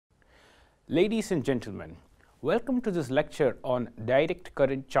Ladies and gentlemen, welcome to this lecture on direct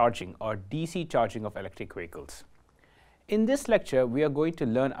current charging or DC charging of electric vehicles. In this lecture, we are going to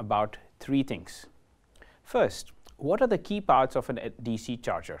learn about three things. First, what are the key parts of a DC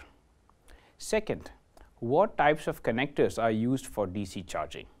charger? Second, what types of connectors are used for DC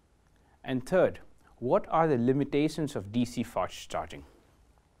charging? And third, what are the limitations of DC fast charging?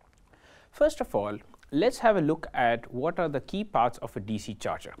 First of all, let's have a look at what are the key parts of a DC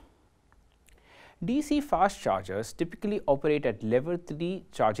charger. DC fast chargers typically operate at level 3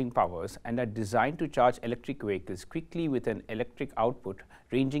 charging powers and are designed to charge electric vehicles quickly with an electric output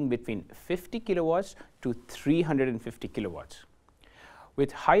ranging between 50 kilowatts to 350 kilowatts.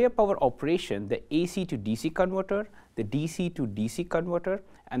 With higher power operation, the AC to DC converter, the DC to DC converter,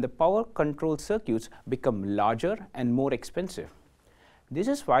 and the power control circuits become larger and more expensive. This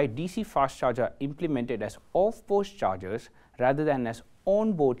is why DC fast chargers are implemented as off-board chargers rather than as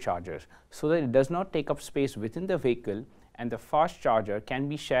on-board chargers, so that it does not take up space within the vehicle and the fast charger can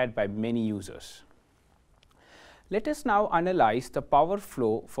be shared by many users. Let us now analyze the power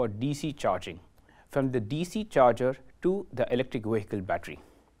flow for DC charging from the DC charger to the electric vehicle battery.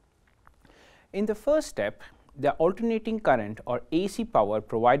 In the first step, the alternating current or AC power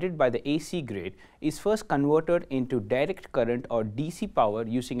provided by the AC grid is first converted into direct current or DC power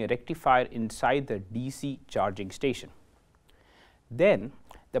using a rectifier inside the DC charging station. Then,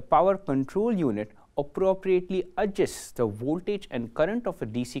 the power control unit appropriately adjusts the voltage and current of a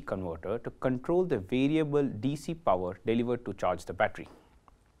DC converter to control the variable DC power delivered to charge the battery.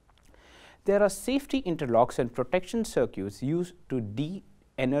 There are safety interlocks and protection circuits used to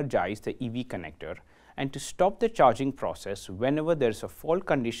de-energize the EV connector and to stop the charging process whenever there is a fault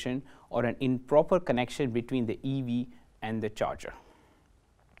condition or an improper connection between the EV and the charger.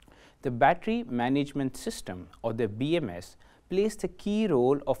 The battery management system, or the BMS, plays the key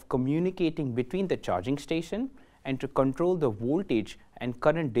role of communicating between the charging station and to control the voltage and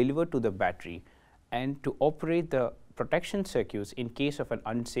current delivered to the battery and to operate the protection circuits in case of an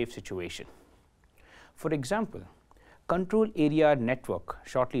unsafe situation. For example, control area network,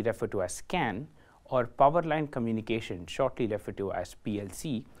 shortly referred to as CAN, or power line communication, shortly referred to as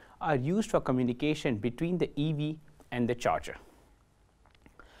PLC, are used for communication between the EV and the charger.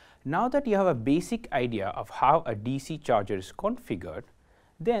 Now that you have a basic idea of how a DC charger is configured,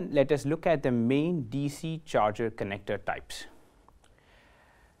 then let us look at the main DC charger connector types.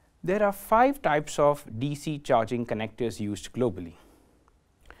 There are 5 types of DC charging connectors used globally.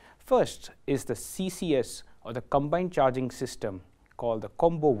 First is the CCS, or the combined charging system, called the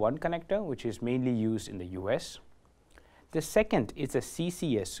Combo 1 connector, which is mainly used in the US. The second is the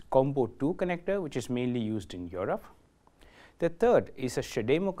CCS Combo 2 connector, which is mainly used in Europe. The third is a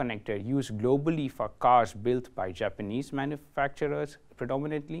CHAdeMO connector used globally for cars built by Japanese manufacturers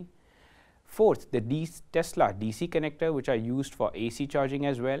predominantly. Fourth, the Tesla DC connector, which are used for AC charging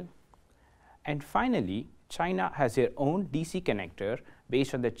as well. And finally, China has their own DC connector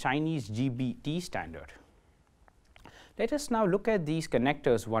based on the Chinese GBT standard. Let us now look at these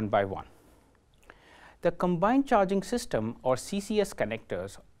connectors one by one. The combined charging system, or CCS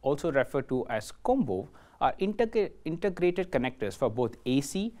connectors, also referred to as combo, are integrated connectors for both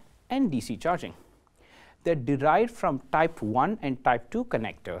AC and DC charging. They are derived from type 1 and type 2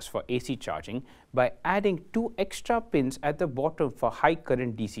 connectors for AC charging by adding 2 extra pins at the bottom for high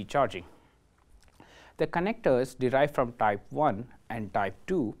current DC charging. The connectors derived from type 1 and type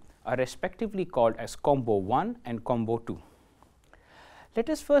 2 are respectively called as Combo 1 and Combo 2.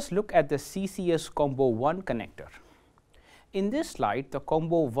 Let us first look at the CCS Combo 1 connector. In this slide, the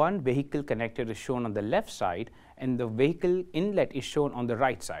Combo 1 vehicle connector is shown on the left side and the vehicle inlet is shown on the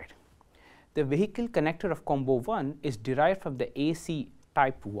right side. The vehicle connector of Combo 1 is derived from the AC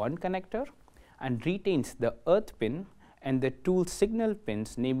type 1 connector and retains the earth pin and the tool signal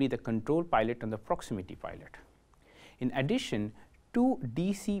pins, namely the control pilot and the proximity pilot. In addition, 2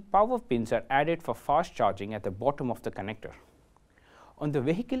 DC power pins are added for fast charging at the bottom of the connector. On the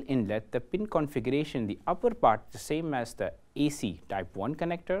vehicle inlet, the pin configuration in the upper part is the same as the AC type 1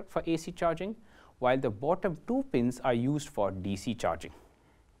 connector for AC charging, while the bottom 2 pins are used for DC charging.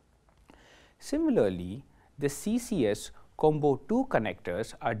 Similarly, the CCS Combo 2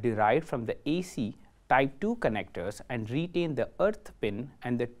 connectors are derived from the AC type 2 connectors and retain the earth pin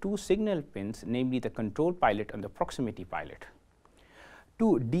and the 2 signal pins, namely the control pilot and the proximity pilot.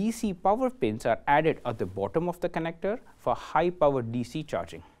 2 DC power pins are added at the bottom of the connector for high power DC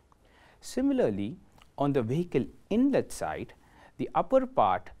charging. Similarly, on the vehicle inlet side, the upper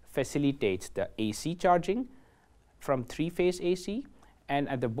part facilitates the AC charging from 3-phase AC, and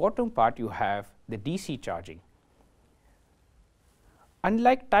at the bottom part you have the DC charging.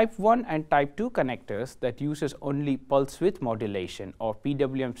 Unlike type 1 and type 2 connectors that uses only pulse width modulation or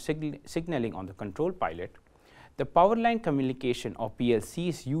PWM signaling on the control pilot, the power line communication or PLC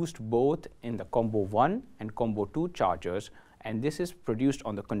is used both in the combo 1 and combo 2 chargers, and this is produced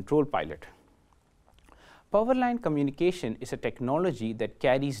on the control pilot. Power line communication is a technology that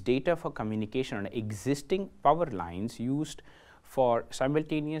carries data for communication on existing power lines used for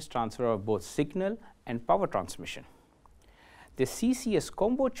simultaneous transfer of both signal and power transmission. The CCS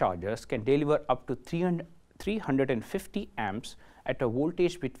combo chargers can deliver up to 350 amps at a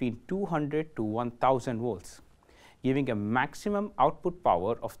voltage between 200 to 1000 volts, giving a maximum output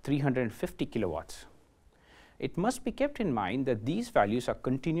power of 350 kilowatts. It must be kept in mind that these values are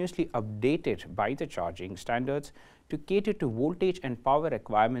continuously updated by the charging standards to cater to voltage and power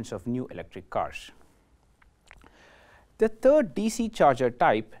requirements of new electric cars. The third DC charger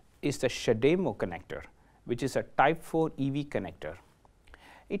type is the CHAdeMO connector, which is a type 4 EV connector.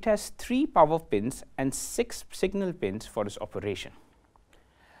 It has 3 power pins and 6 signal pins for its operation.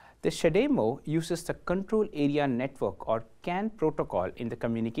 The CHAdeMO uses the Control Area Network or CAN protocol in the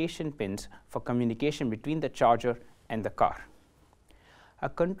communication pins for communication between the charger and the car. A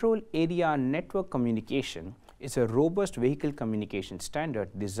Control Area Network communication is a robust vehicle communication standard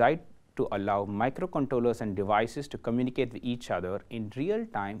designed to allow microcontrollers and devices to communicate with each other in real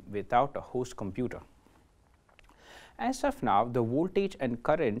time without a host computer. As of now, the voltage and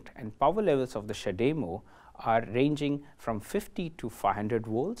current and power levels of the CHAdeMO are ranging from 50 to 500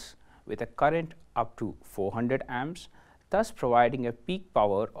 volts with a current up to 400 amps, thus providing a peak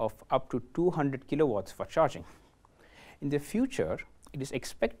power of up to 200 kilowatts for charging. In the future, it is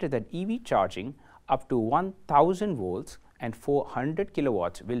expected that EV charging up to 1000 volts and 400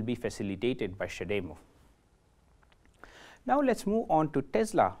 kilowatts will be facilitated by CHAdeMO. Now let's move on to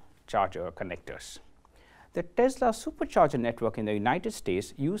Tesla charger connectors. The Tesla supercharger network in the United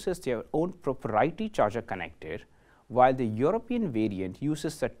States uses their own proprietary charger connector, while the European variant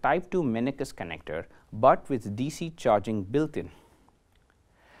uses the type 2 Mennekes connector but with DC charging built in.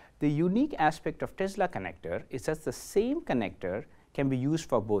 The unique aspect of Tesla connector is that the same connector can be used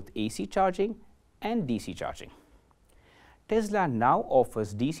for both AC charging and DC charging. Tesla now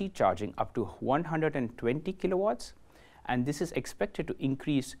offers DC charging up to 120 kilowatts, and this is expected to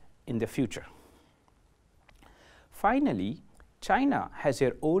increase in the future. Finally, China has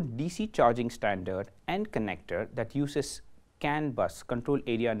their own DC charging standard and connector that uses CAN bus, Control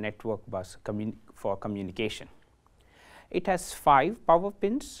Area Network bus, for communication. It has 5 power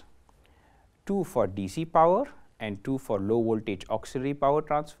pins, 2 for DC power and 2 for low voltage auxiliary power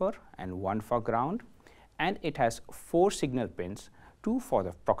transfer and 1 for ground, and it has 4 signal pins, 2 for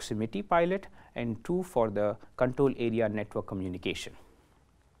the proximity pilot and 2 for the Control Area Network communication.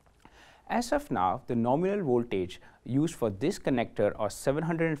 As of now, the nominal voltage used for this connector are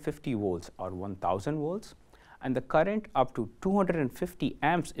 750 volts or 1000 volts, and the current up to 250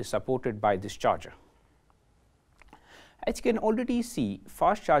 amps is supported by this charger. As you can already see,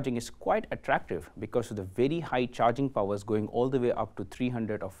 fast charging is quite attractive because of the very high charging powers going all the way up to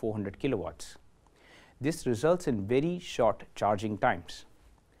 300 or 400 kilowatts. This results in very short charging times.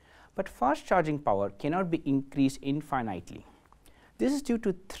 But fast charging power cannot be increased infinitely. This is due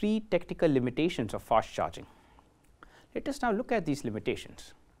to 3 technical limitations of fast charging. Let us now look at these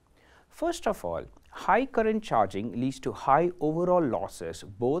limitations. First of all, high current charging leads to high overall losses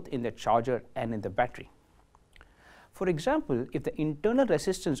both in the charger and in the battery. For example, if the internal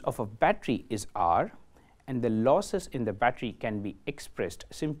resistance of a battery is R and the losses in the battery can be expressed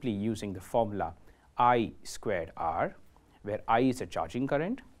simply using the formula I squared R, where I is the charging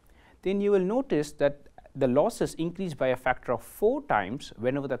current, then you will notice that the losses increase by a factor of 4 times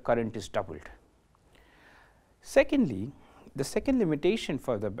whenever the current is doubled. Secondly, the second limitation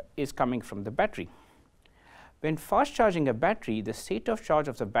is coming from the battery. When fast charging a battery, the state of charge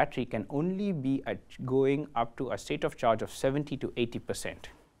of the battery can only be going up to a state of charge of 70 to 80%.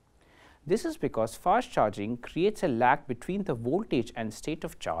 This is because fast charging creates a lag between the voltage and state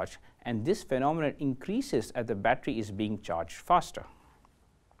of charge, and this phenomenon increases as the battery is being charged faster.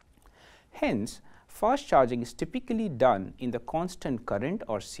 Hence, fast charging is typically done in the constant current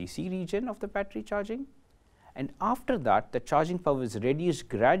or CC region of the battery charging, and after that the charging power is reduced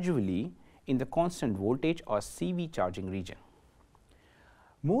gradually in the constant voltage or CV charging region.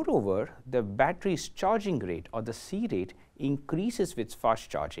 Moreover, the battery's charging rate or the C rate increases with fast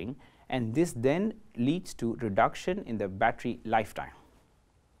charging, and this then leads to reduction in the battery lifetime.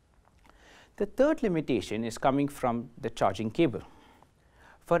 The third limitation is coming from the charging cable.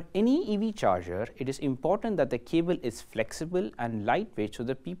 For any EV charger, it is important that the cable is flexible and lightweight so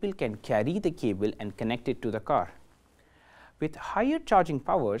that people can carry the cable and connect it to the car. With higher charging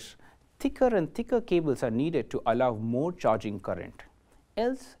powers, thicker and thicker cables are needed to allow more charging current,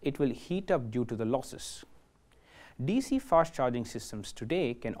 else it will heat up due to the losses. DC fast charging systems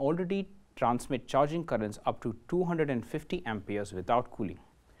today can already transmit charging currents up to 250 amperes without cooling.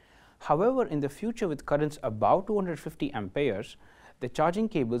 However, in the future with currents above 250 amperes, the charging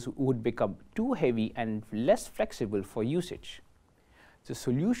cables would become too heavy and less flexible for usage. The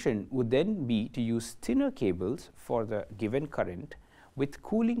solution would then be to use thinner cables for the given current with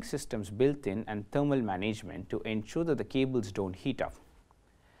cooling systems built in and thermal management to ensure that the cables don't heat up.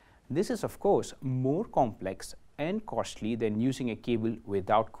 This is of course more complex and costly than using a cable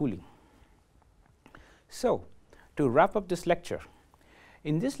without cooling. So, to wrap up this lecture,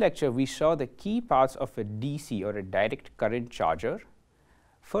 in this lecture we saw the key parts of a DC or a direct current charger.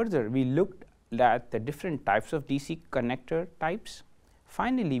 Further, we looked at the different types of DC connector types.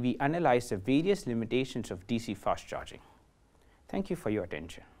 Finally, we analyzed the various limitations of DC fast charging. Thank you for your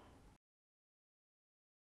attention.